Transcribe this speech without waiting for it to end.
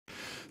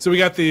So we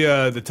got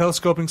the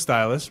telescoping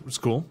stylus. It's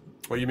cool.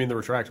 Well, you mean the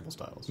retractable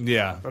stylus?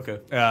 Yeah. Okay.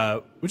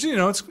 Which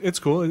it's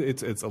cool.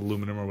 It's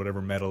aluminum or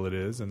whatever metal it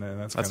is, and then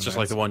that's just nice.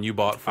 like the one you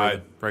bought for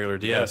the regular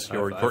DS, yes,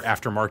 your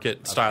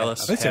aftermarket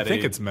stylus. I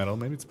think it's metal.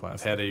 Maybe it's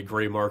plastic. Had a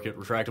gray market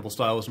retractable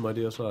stylus in my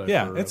DSi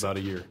for it's about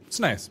a year. It's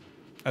nice.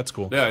 That's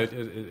cool. Yeah,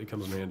 it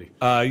comes in handy.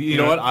 You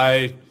know what?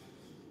 I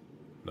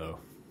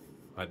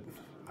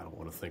don't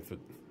want to think that.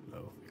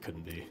 No, it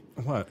couldn't be.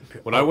 What?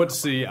 When I went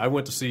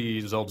to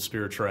see Zelda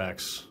Spirit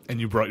Tracks, And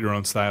you brought your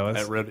own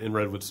stylus in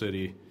Redwood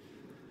City,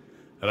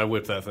 and I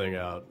whipped that thing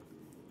out,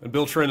 and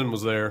Bill Trennan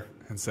was there,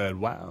 and said,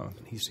 "Wow."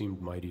 He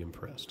seemed mighty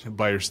impressed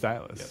By your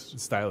stylus.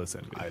 Yes. Stylus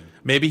envy.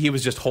 Maybe he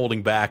was just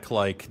holding back,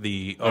 like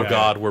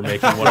God, we're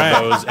making one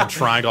of those, and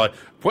trying to like,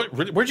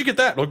 where'd you get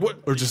that? Like, what?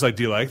 Or just like,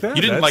 do you like that?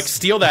 You didn't like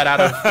steal that out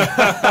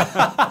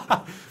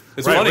of.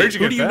 It's Right, funny. where'd you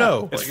Who get do you that?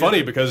 know? It's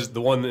funny because the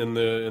one in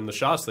the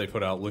shots they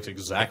put out looks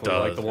exactly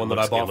like the one that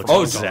I bought for Oh, Hong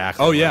Kong.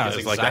 exactly. Oh, yeah. It's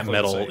It's like that exactly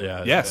metal. the same.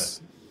 Yeah.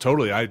 Yes,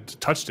 totally. I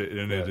touched it,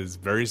 and it is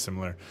very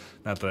similar.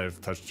 Not that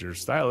I've touched your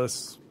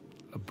stylus,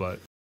 but